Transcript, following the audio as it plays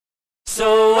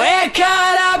So we're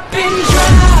caught up in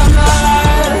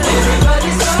drama.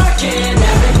 Everybody's talking,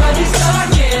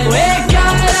 we're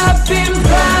caught up in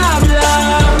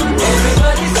problem.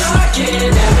 Everybody's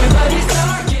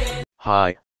talking.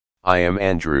 Hi, I am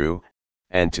Andrew,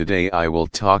 and today I will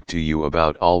talk to you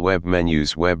about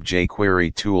AllWebMenus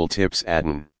WebjQuery Tooltips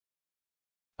Addin.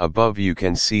 Above you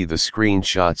can see the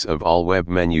screenshots of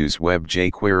AllWebMenus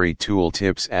WebjQuery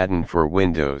Tooltips Addin for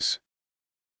Windows.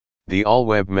 The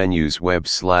AllWebMenus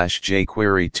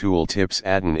Web/jQuery Tooltips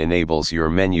Addin enables your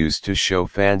menus to show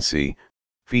fancy,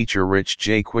 feature-rich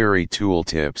jQuery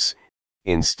tooltips,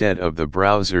 instead of the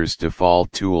browser's default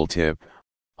tooltip,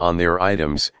 on their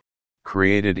items,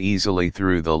 created easily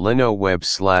through the Likno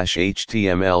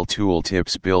Web/HTML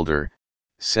Tooltips Builder,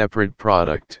 separate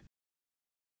product.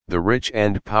 The rich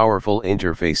and powerful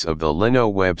interface of the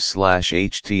Likno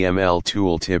Web/HTML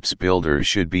Tooltips Builder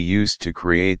should be used to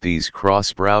create these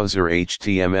cross-browser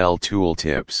HTML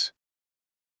tooltips.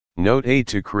 Note: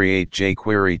 to create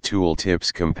jQuery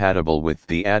tooltips compatible with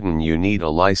the addin, you need a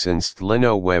licensed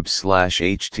Likno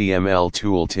Web/HTML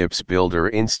Tooltips Builder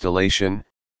installation,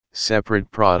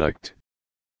 separate product.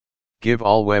 Give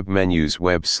AllWebMenus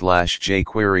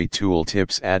Web/jQuery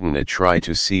Tooltips Addin a try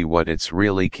to see what it's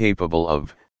really capable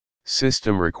of.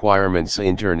 System requirements: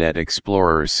 Internet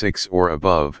Explorer 6 or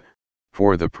above,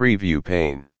 for the preview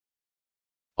pane.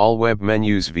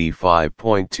 AllWebMenus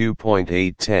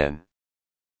v5.2.810.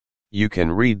 You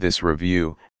can read this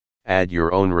review, add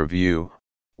your own review,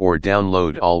 or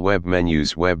download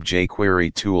AllWebMenus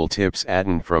WebjQuery Tooltips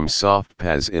Addin from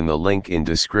SoftPass in the link in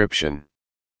description.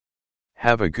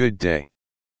 Have a good day.